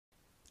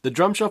The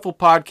Drum Shuffle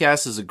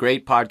Podcast is a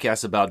great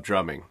podcast about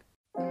drumming.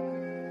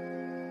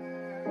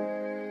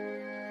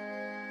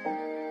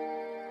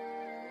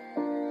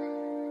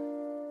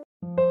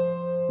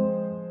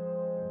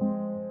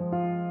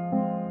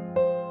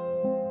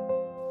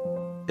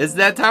 It's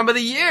that time of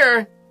the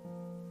year!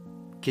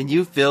 Can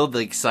you feel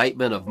the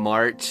excitement of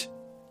March?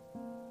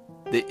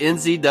 The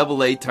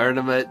NCAA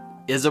tournament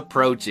is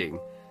approaching.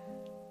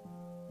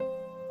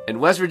 And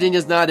West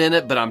Virginia's not in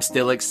it, but I'm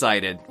still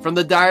excited. From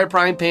the Dyer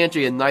Prime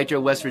Pantry in Nitro,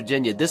 West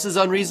Virginia, this is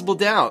Unreasonable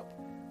Doubt,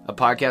 a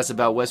podcast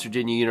about West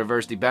Virginia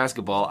University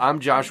basketball. I'm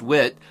Josh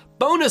Witt.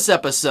 Bonus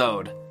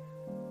episode!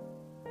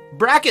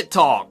 Bracket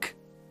Talk!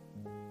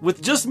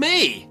 With just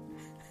me!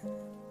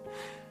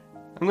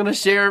 I'm going to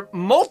share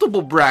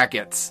multiple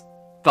brackets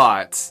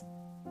thoughts.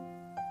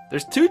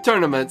 There's 2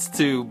 tournaments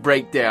to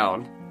break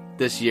down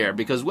this year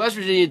because West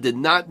Virginia did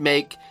not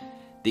make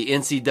the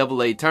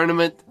NCAA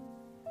tournament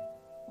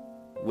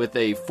with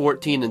a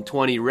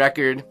 14-20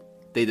 record.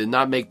 They did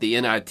not make the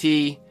NIT.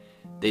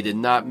 They did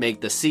not make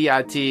the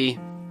CIT.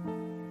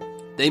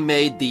 They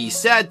made the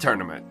SAD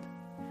tournament.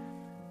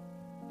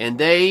 And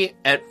they,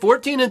 at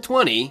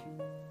 14-20,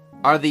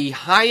 are the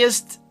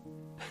highest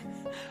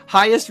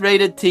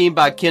rated team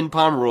by Ken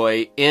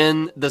Pomeroy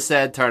in the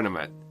SAD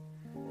tournament.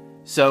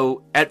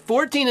 So, at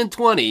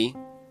 14-20,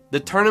 the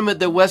tournament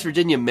that West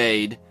Virginia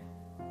made,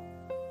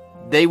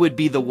 they would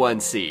be the 1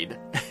 seed.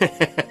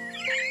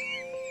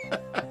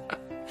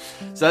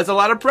 So that's a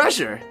lot of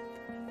pressure.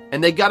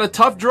 And they got a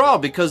tough draw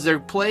because they're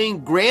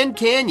playing Grand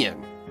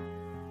Canyon,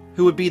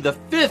 who would be the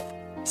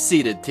 5th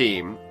seeded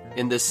team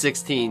in this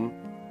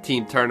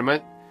 16-team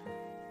tournament.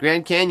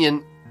 Grand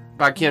Canyon,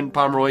 by Ken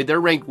Pomeroy, they're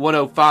ranked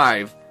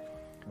 105.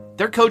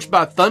 They're coached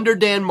by Thunder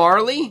Dan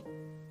Marley.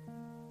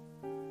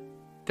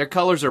 Their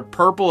colors are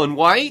purple and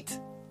white.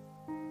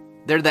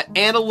 They're the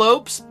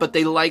Antelopes, but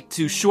they like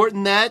to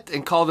shorten that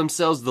and call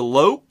themselves the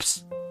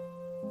Lopes.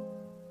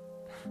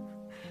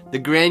 The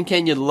Grand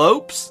Canyon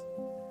Lopes.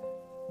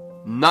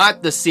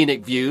 Not the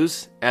Scenic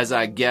Views, as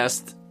I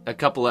guessed a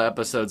couple of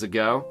episodes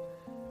ago.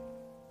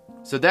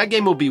 So that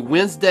game will be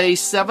Wednesday,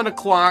 7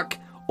 o'clock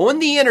on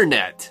the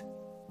internet.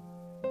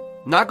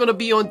 Not going to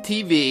be on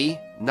TV,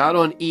 not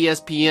on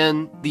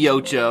ESPN, The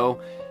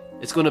Ocho.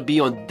 It's going to be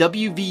on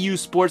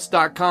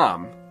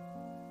WVUsports.com.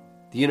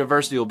 The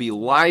university will be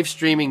live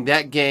streaming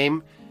that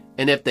game,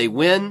 and if they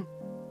win,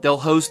 they'll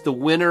host the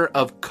winner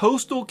of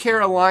Coastal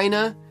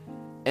Carolina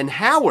and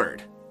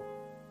Howard.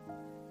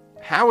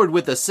 Howard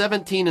with a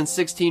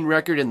 17-16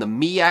 record in the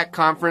MEAC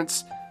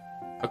conference,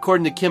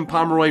 according to Ken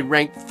Pomeroy,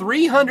 ranked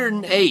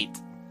 308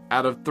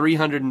 out of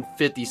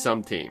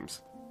 350-some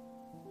teams.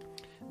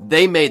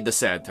 They made the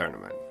SAD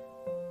tournament.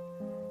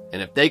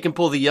 And if they can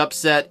pull the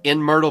upset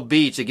in Myrtle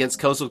Beach against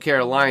Coastal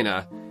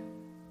Carolina,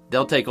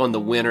 they'll take on the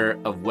winner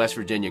of West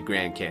Virginia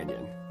Grand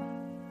Canyon.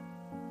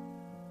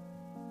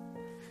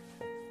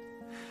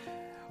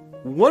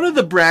 One of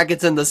the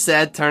brackets in the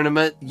SAD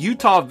tournament,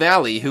 Utah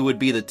Valley, who would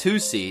be the 2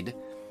 seed,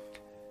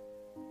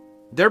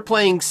 they're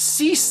playing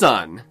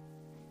CSUN.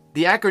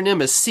 The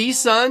acronym is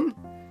CSUN.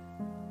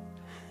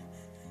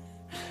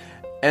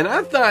 And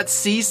I thought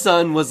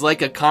CSUN was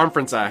like a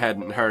conference I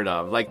hadn't heard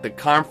of. Like the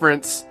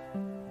conference,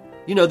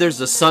 you know, there's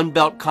the Sun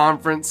Belt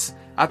Conference.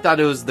 I thought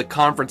it was the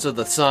Conference of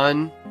the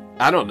Sun.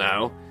 I don't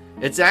know.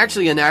 It's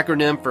actually an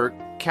acronym for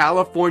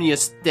California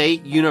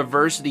State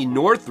University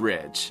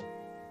Northridge.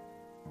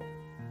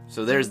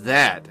 So there's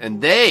that. And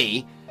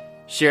they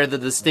share the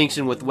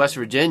distinction with West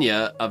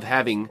Virginia of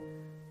having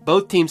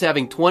both teams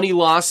having 20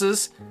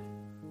 losses,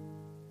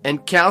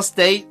 and Cal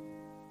State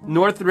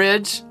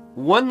Northridge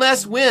 1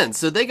 less win.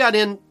 So they got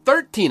in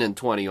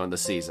 13-20 on the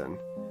season.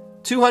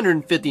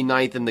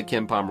 259th in the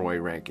Ken Pomeroy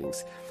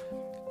rankings.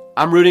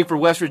 I'm rooting for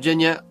West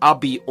Virginia. I'll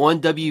be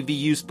on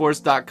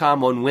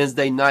WVUsports.com on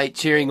Wednesday night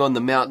cheering on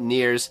the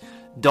Mountaineers.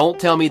 Don't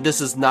tell me this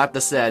is not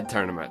the SAD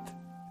tournament.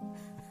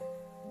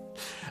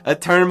 A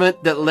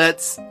tournament that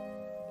lets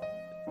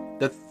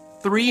the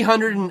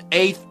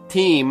 308th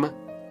team,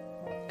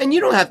 and you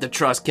don't have to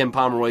trust Ken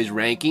Pomeroy's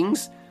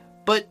rankings,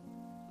 but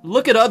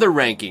look at other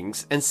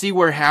rankings and see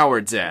where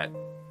Howard's at.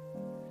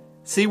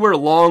 See where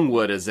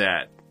Longwood is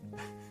at.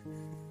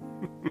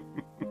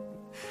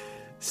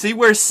 See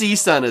where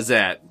CSUN is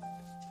at.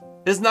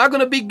 It's not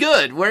going to be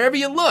good wherever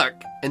you look.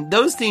 And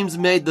those teams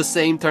made the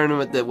same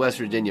tournament that West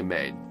Virginia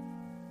made.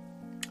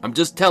 I'm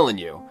just telling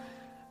you.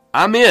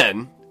 I'm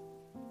in.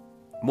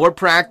 More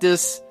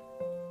practice.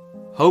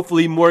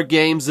 Hopefully more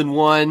games than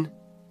one.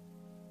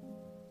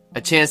 A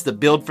chance to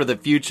build for the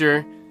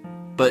future.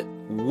 But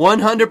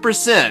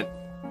 100%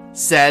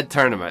 SAD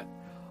tournament.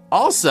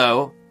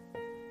 Also,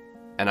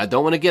 and I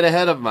don't want to get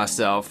ahead of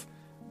myself,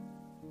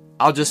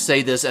 I'll just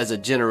say this as a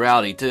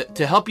generality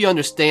to help you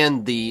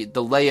understand the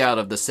layout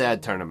of the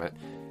SAD tournament.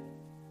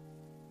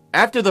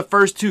 After the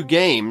first 2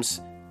 games,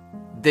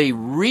 they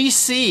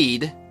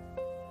reseed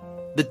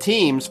the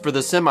teams for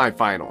the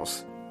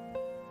semifinals.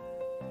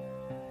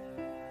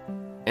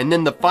 And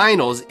then the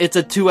finals, it's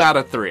a 2 out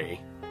of 3.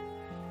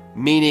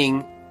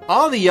 Meaning,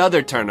 all the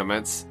other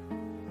tournaments,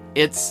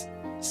 it's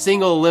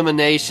single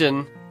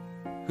elimination,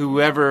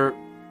 whoever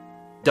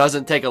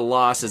doesn't take a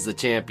loss is the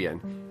champion.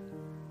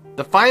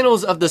 The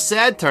finals of the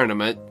SAD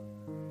tournament,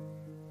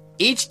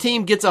 each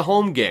team gets a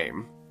home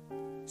game.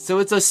 So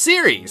it's a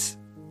series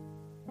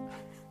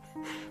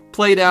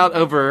played out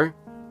over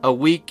a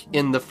week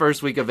in the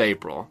first week of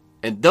April.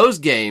 And those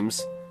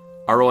games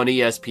are on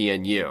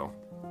ESPNU.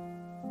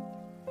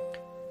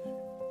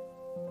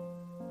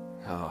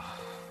 Oh.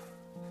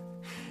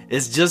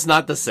 It's just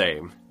not the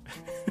same.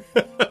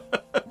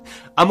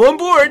 I'm on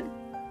board.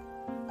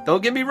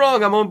 Don't get me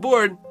wrong, I'm on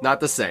board. Not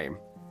the same.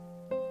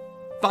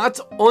 Thoughts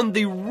on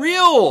the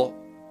real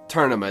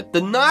tournament,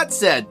 the not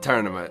SAD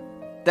tournament,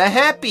 the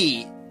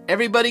happy,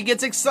 everybody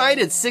gets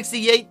excited,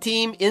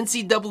 68-team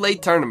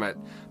NCAA tournament.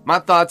 My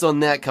thoughts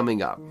on that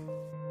coming up.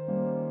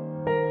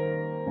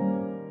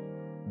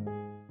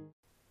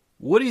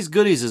 Woody's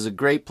Goodies is a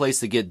great place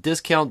to get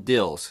discount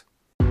deals.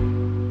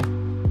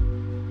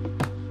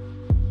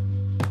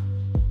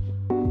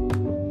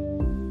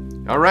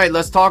 All right,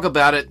 let's talk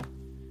about it.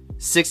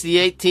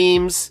 68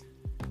 teams.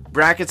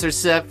 Brackets are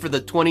set for the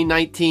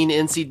 2019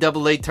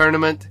 NCAA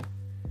tournament.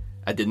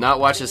 I did not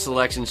watch the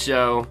selection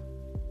show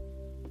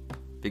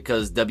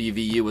because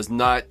WVU was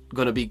not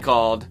going to be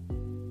called.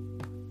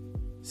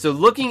 So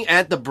looking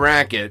at the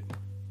bracket,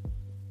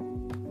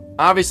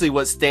 obviously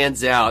what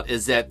stands out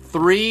is that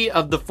 3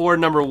 of the 4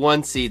 number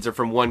 1 seeds are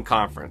from one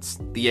conference,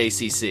 the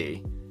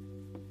ACC.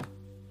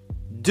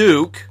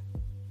 Duke,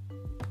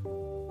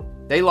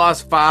 they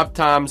lost 5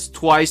 times,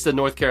 twice to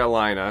North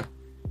Carolina.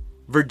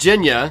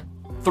 Virginia,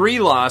 3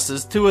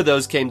 losses, 2 of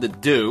those came to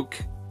Duke.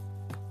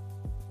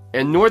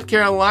 And North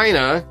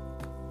Carolina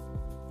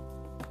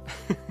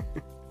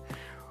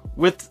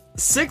with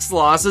 6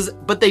 losses,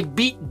 but they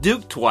beat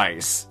Duke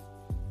twice.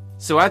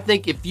 So I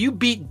think if you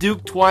beat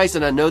Duke twice,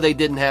 and I know they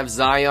didn't have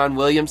Zion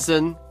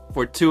Williamson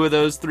for 2 of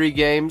those 3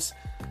 games,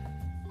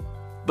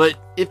 but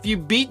if you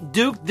beat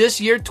Duke this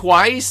year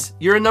twice,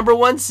 you're a number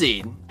 1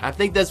 seed. I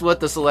think that's what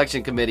the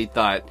selection committee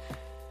thought.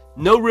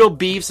 No real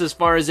beefs as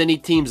far as any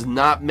teams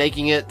not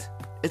making it.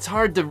 It's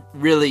hard to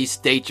really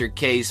state your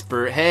case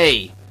for,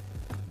 hey,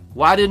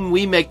 why didn't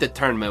we make the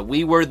tournament?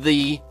 We were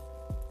the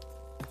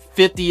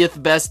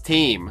 50th best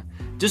team.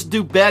 Just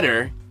do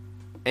better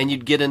and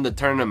you'd get in the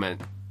tournament.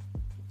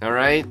 All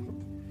right?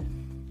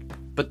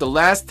 But the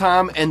last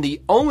time and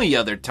the only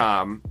other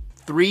time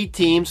 3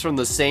 teams from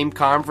the same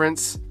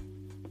conference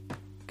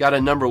got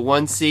a number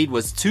 1 seed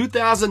was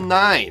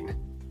 2009.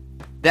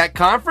 That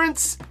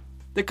conference?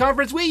 The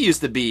conference we used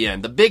to be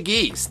in, the Big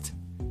East.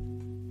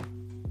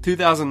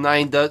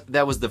 2009,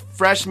 that was the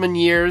freshman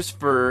years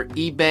for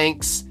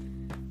Ebanks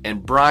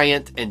and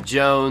Bryant and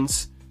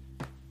Jones.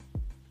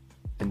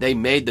 And they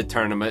made the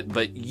tournament.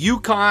 But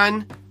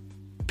UConn,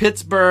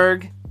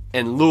 Pittsburgh,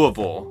 and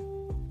Louisville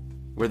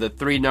were the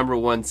 3 number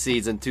 1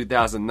 seeds in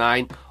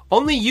 2009.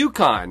 Only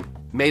UConn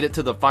made it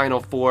to the Final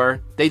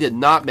Four. They did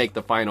not make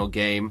the final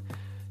game.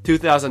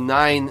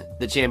 2009,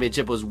 the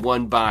championship was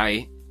won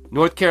by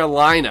North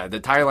Carolina,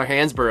 the Tyler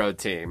Hansborough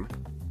team.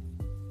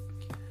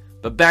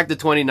 But back to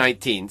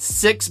 2019.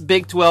 6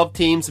 Big 12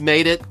 teams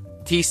made it.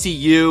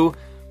 TCU,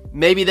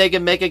 maybe they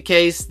can make a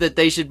case that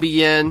they should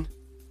be in,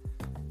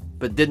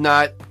 but did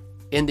not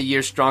end the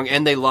year strong,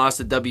 and they lost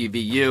to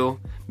WVU.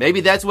 Maybe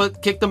that's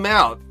what kicked them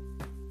out.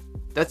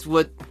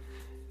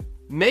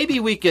 Maybe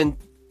we can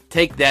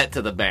take that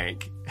to the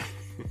bank.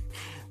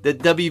 That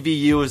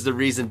WVU is the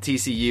reason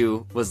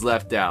TCU was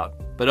left out.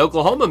 But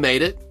Oklahoma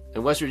made it.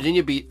 And West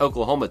Virginia beat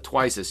Oklahoma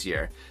twice this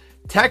year.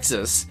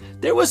 Texas,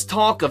 there was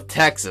talk of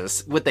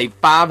Texas with a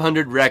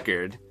 500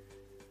 record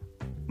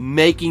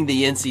making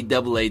the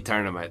NCAA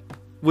tournament,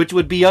 which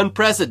would be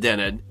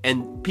unprecedented,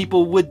 and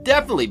people would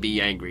definitely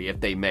be angry if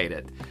they made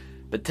it.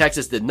 But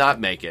Texas did not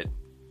make it.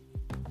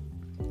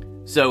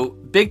 So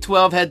Big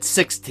 12 had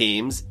 6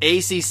 teams,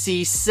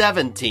 ACC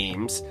 7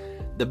 teams.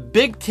 The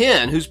Big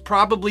 10, who's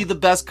probably the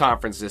best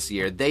conference this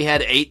year, they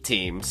had 8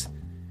 teams.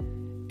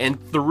 And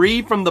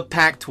 3 from the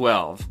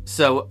Pac-12.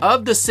 So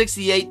of the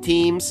 68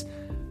 teams,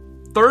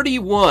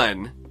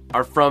 31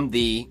 are from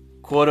the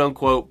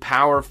quote-unquote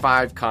Power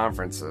 5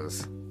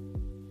 conferences.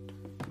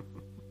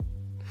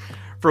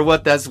 For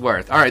what that's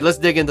worth. All right, let's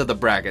dig into the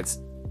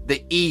brackets.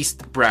 The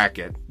East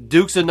bracket.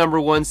 Duke's a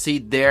number 1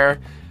 seed there.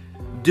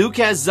 Duke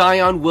has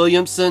Zion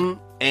Williamson,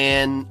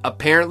 and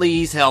apparently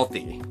he's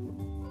healthy.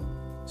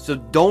 So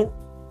don't...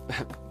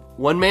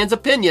 One man's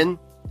opinion,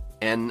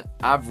 and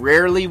I've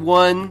rarely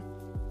won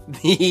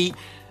the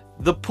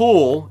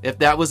pool, if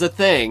that was a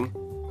thing.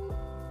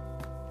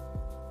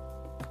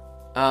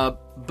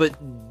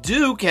 But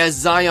Duke has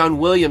Zion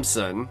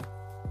Williamson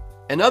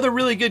and other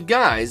really good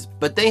guys,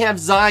 but they have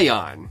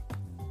Zion.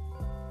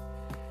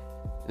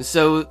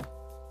 So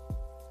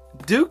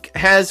Duke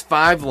has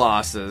 5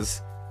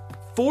 losses.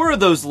 4 of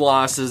those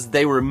losses,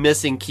 they were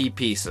missing key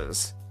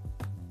pieces.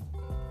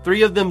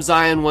 3 of them,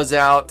 Zion was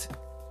out,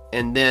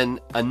 and then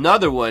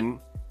another one,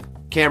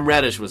 Cam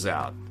Reddish was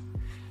out.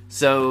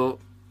 So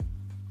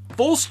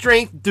full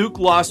strength, Duke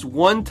lost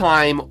 1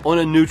 time on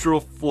a neutral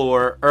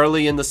floor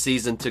early in the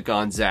season to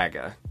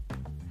Gonzaga.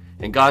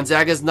 And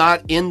Gonzaga's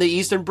not in the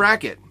Eastern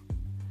bracket.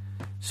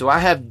 So I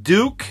have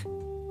Duke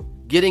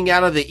getting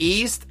out of the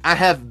East. I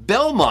have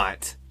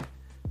Belmont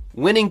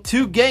winning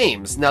 2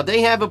 games. Now,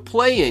 they have a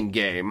play-in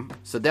game,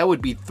 so that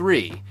would be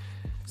 3.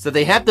 So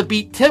they have to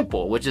beat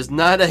Temple, which is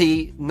not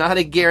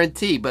a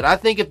guarantee. But I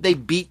think if they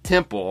beat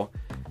Temple,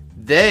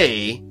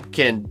 they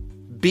can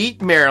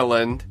beat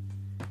Maryland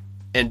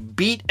and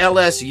beat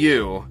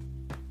LSU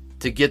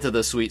to get to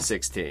the Sweet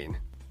 16.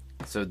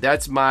 So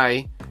that's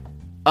my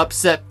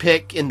upset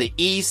pick in the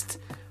East.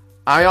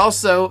 I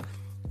also...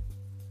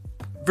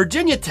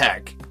 Virginia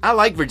Tech. I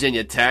like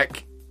Virginia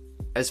Tech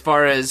as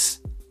far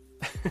as...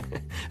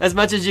 as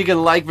much as you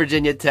can like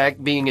Virginia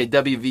Tech being a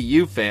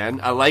WVU fan.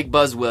 I like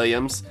Buzz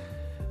Williams.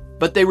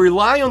 But they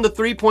rely on the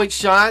three-point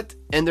shot,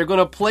 and they're going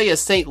to play a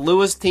St.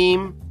 Louis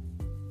team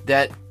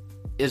that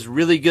is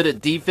really good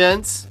at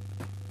defense.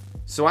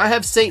 So I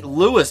have St.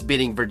 Louis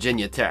beating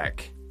Virginia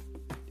Tech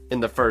in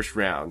the first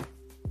round.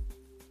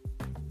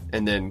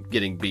 And then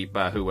getting beat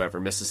by whoever,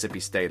 Mississippi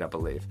State, I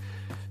believe.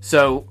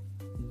 So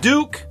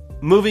Duke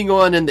moving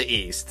on in the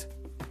East.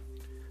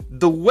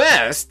 The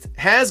West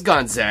has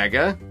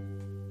Gonzaga,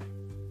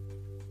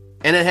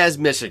 and it has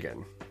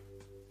Michigan.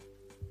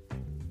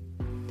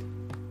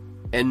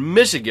 And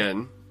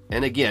Michigan,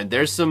 and again,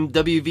 there's some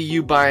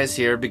WVU bias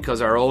here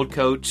because our old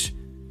coach,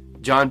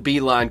 John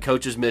Beilein,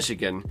 coaches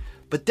Michigan,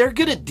 but they're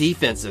good at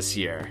defense this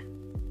year.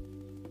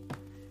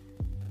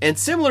 And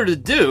similar to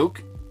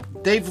Duke,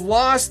 they've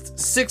lost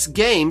 6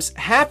 games.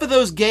 Half of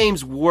those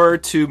games were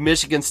to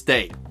Michigan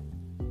State.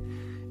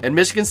 And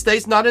Michigan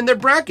State's not in their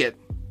bracket.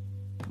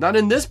 Not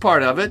in this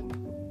part of it.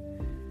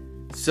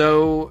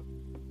 So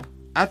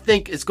I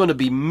think it's going to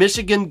be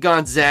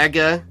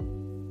Michigan-Gonzaga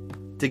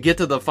to get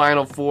to the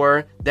Final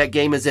Four. That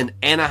game is in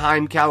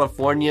Anaheim,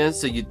 California,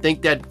 so you'd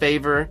think that'd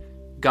favor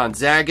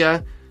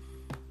Gonzaga.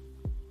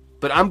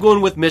 But I'm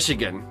going with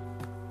Michigan.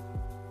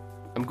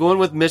 I'm going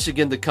with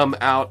Michigan to come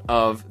out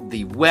of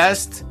the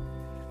West.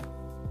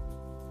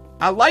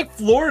 I like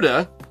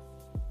Florida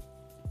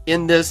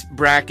in this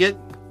bracket.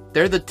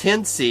 They're the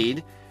 10th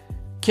seed.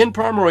 Ken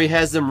Pomeroy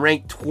has them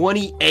ranked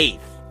 28th,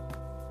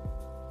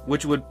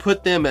 which would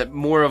put them at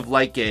more of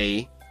like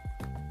a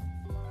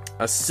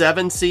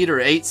 7 seed or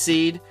 8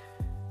 seed.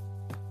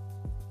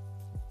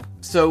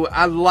 So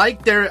I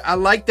like their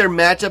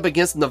matchup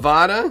against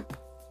Nevada.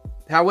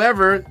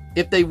 However,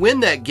 if they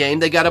win that game,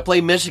 they got to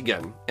play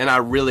Michigan, and I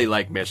really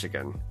like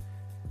Michigan.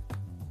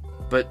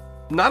 But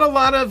not a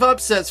lot of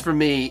upsets for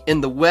me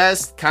in the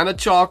West, kind of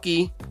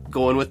chalky,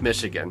 going with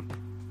Michigan.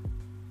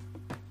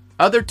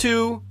 Other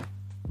 2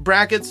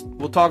 brackets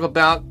we'll talk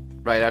about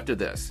right after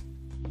this.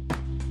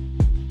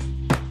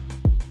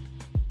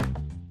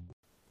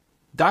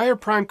 Dyer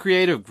Prime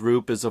Creative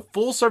Group is a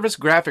full-service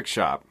graphic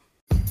shop.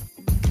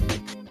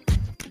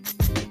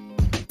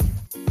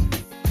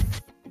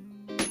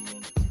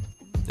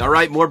 All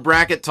right, more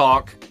bracket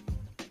talk.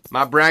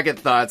 My bracket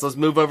thoughts. Let's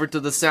move over to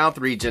the South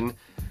region.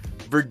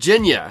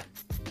 Virginia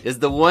is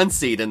the 1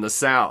 seed in the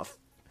South.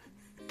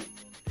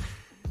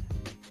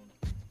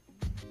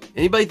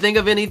 Anybody think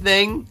of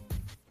anything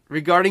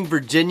regarding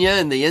Virginia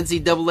in the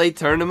NCAA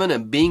tournament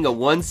and being a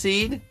 1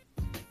 seed?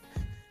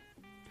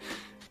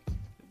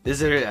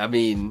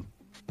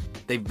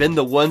 They've been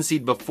the 1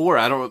 seed before.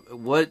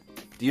 Do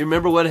you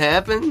remember what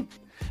happened?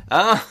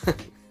 Oh.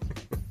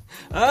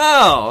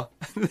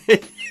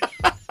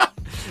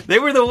 They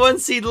were the 1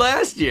 seed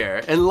last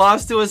year and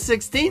lost to a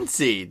 16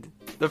 seed.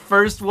 The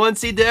first 1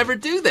 seed to ever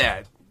do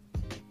that.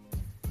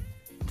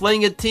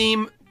 Playing a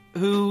team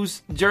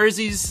whose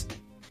jerseys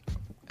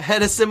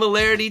had a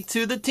similarity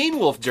to the Teen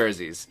Wolf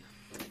jerseys.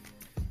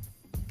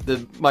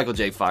 The Michael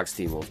J. Fox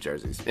Teen Wolf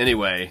jerseys.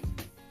 Anyway,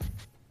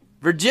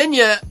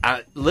 Virginia,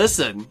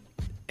 listen,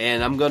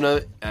 and I'm going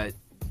to,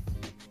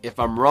 if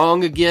I'm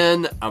wrong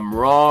again, I'm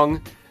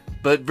wrong,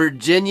 but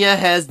Virginia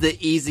has the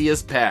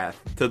easiest path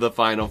to the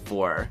Final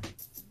Four.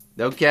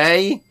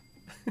 Okay?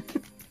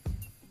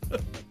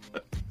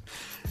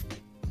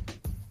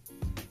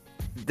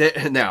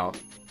 Now,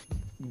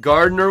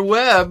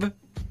 Gardner-Webb,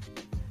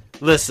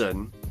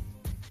 listen,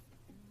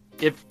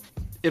 if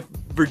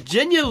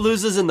Virginia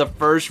loses in the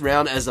first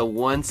round as a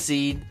 1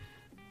 seed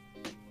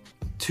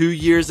 2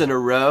 years in a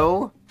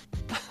row,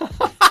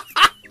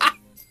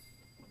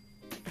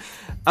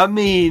 I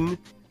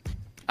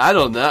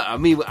don't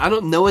know. I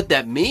don't know what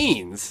that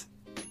means.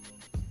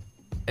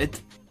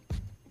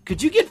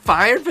 Could you get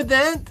fired for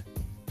that?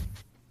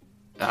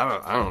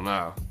 I don't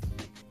know.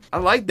 I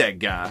like that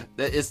guy.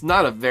 It's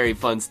not a very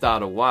fun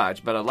style to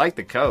watch, but I like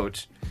the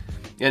coach.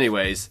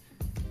 Anyways,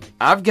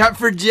 I've got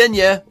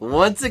Virginia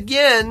once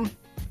again.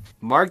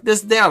 Mark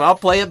this down. I'll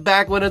play it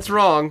back when it's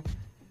wrong.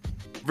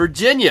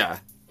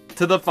 Virginia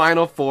to the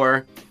Final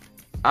Four.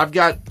 I've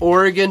got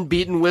Oregon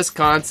beating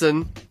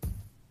Wisconsin.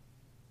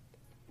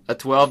 A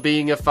 12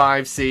 being a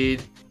 5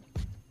 seed.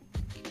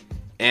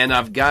 And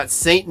I've got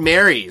St.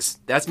 Mary's.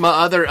 That's my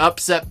other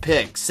upset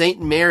pick. St.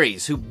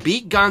 Mary's, who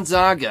beat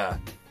Gonzaga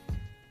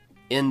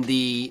in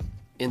the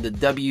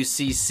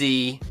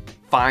WCC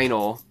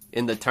final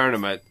in the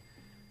tournament.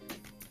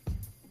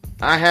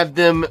 I have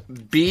them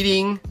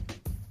beating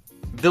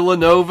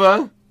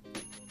Villanova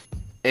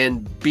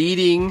and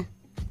beating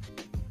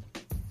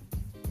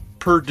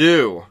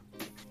Purdue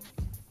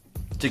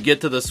to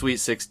get to the Sweet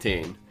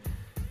 16.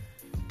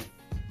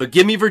 But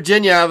give me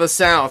Virginia out of the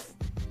South.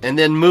 And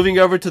then moving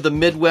over to the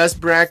Midwest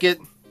bracket,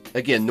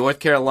 again, North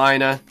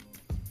Carolina.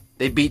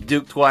 They beat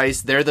Duke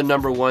twice. They're the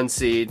number 1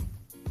 seed.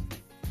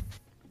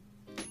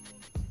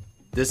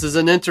 This is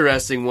an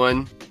interesting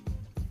one.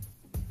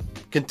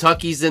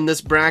 Kentucky's in this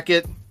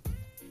bracket.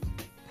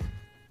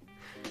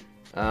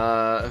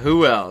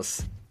 Who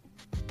else?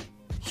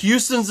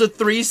 Houston's a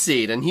 3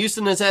 seed, and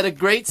Houston has had a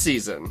great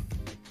season.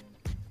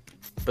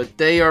 But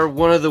they are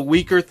one of the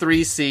weaker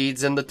 3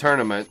 seeds in the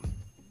tournament.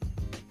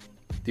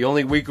 The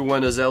only weaker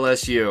one is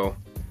LSU.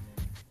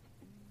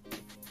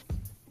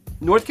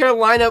 North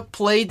Carolina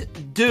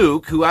played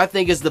Duke, who I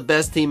think is the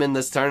best team in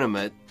this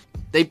tournament.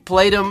 They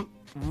played them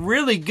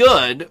really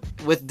good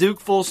with Duke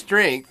full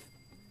strength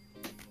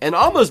and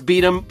almost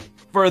beat them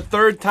for a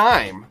 3rd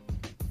time.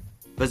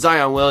 But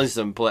Zion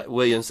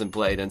Williamson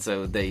played, and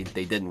so they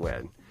didn't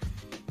win.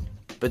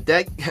 But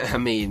that, I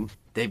mean,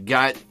 they've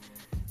got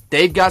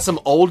some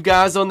old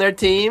guys on their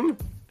team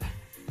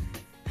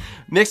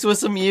mixed with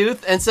some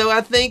youth, and so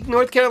I think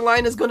North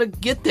Carolina is going to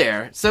get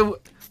there. So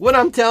what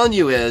I'm telling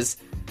you is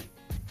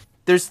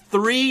there's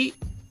 3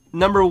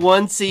 number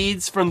 1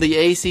 seeds from the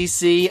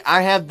ACC.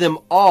 I have them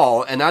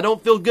all, and I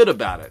don't feel good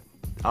about it.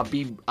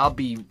 I'll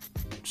be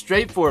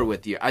straightforward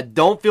with you. I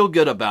don't feel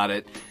good about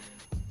it,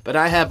 but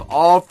I have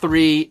all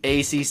 3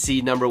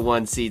 ACC number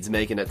 1 seeds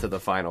making it to the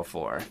Final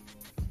Four.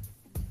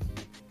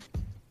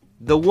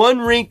 The one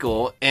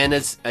wrinkle, and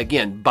it's,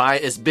 again,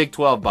 it's Big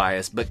 12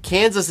 bias, but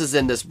Kansas is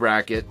in this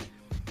bracket.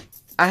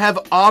 I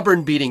have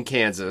Auburn beating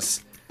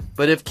Kansas,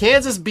 but if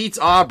Kansas beats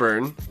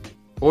Auburn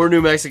or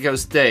New Mexico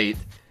State,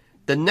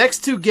 the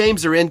next 2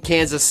 games are in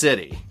Kansas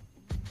City.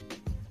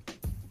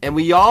 And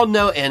we all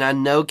know, and I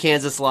know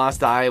Kansas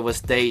lost to Iowa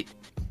State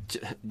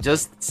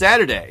just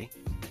Saturday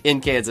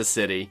in Kansas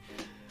City,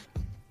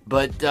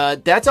 but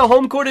that's a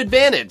home court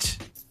advantage.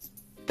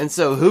 And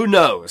so who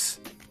knows?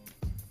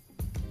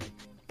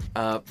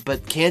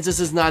 But Kansas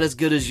is not as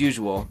good as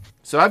usual.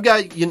 So I've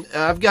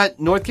got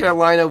North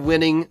Carolina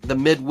winning the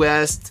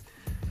Midwest.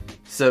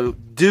 So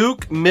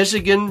Duke,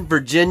 Michigan,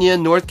 Virginia,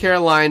 North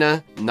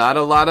Carolina. Not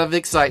a lot of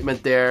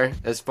excitement there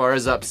as far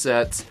as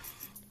upsets.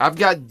 I've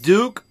got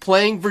Duke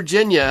playing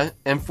Virginia,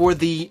 and for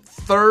the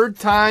 3rd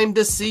time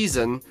this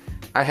season,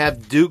 I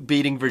have Duke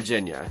beating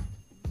Virginia.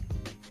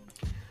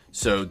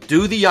 So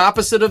do the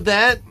opposite of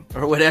that,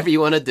 or whatever you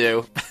want to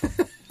do.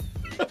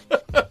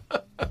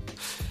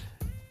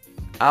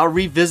 I'll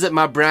revisit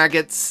my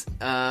brackets,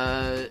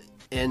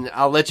 and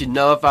I'll let you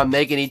know if I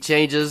make any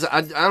changes.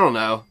 I don't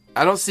know.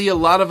 I don't see a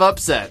lot of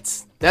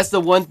upsets. That's the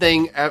one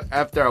thing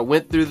after I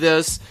went through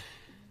this.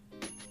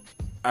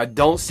 I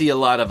don't see a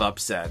lot of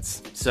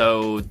upsets.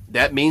 So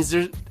that means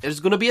there's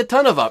going to be a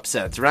ton of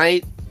upsets,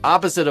 right?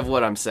 Opposite of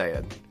what I'm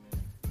saying.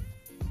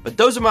 But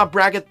those are my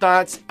bracket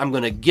thoughts. I'm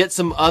going to get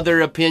some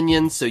other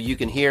opinions so you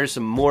can hear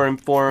some more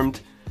informed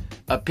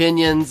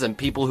opinions and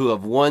people who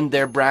have won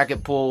their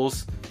bracket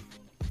pools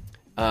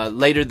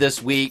later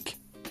this week.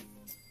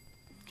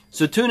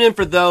 So tune in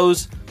for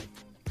those.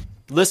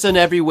 Listen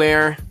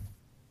everywhere.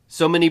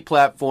 So many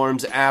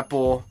platforms: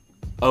 Apple,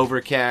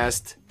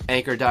 Overcast,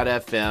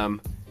 Anchor.fm,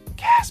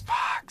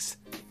 CastBox.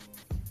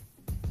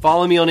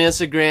 Follow me on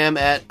Instagram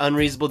at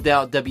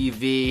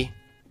UnreasonableDoubtWV.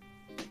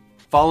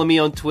 Follow me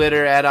on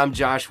Twitter at I'm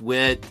Josh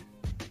Witt.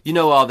 You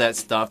know all that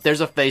stuff.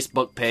 There's a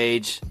Facebook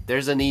page.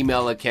 There's an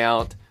email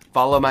account.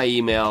 Follow my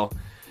email.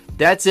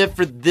 That's it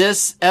for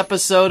this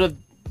episode of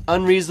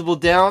Unreasonable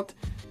Doubt.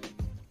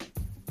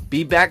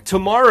 Be back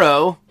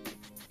tomorrow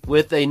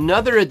with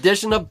another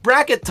edition of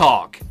Bracket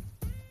Talk.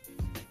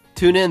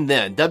 Tune in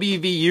then.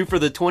 WVU for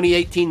the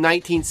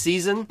 2018-19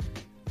 season.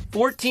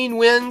 14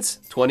 wins,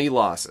 20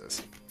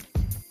 losses.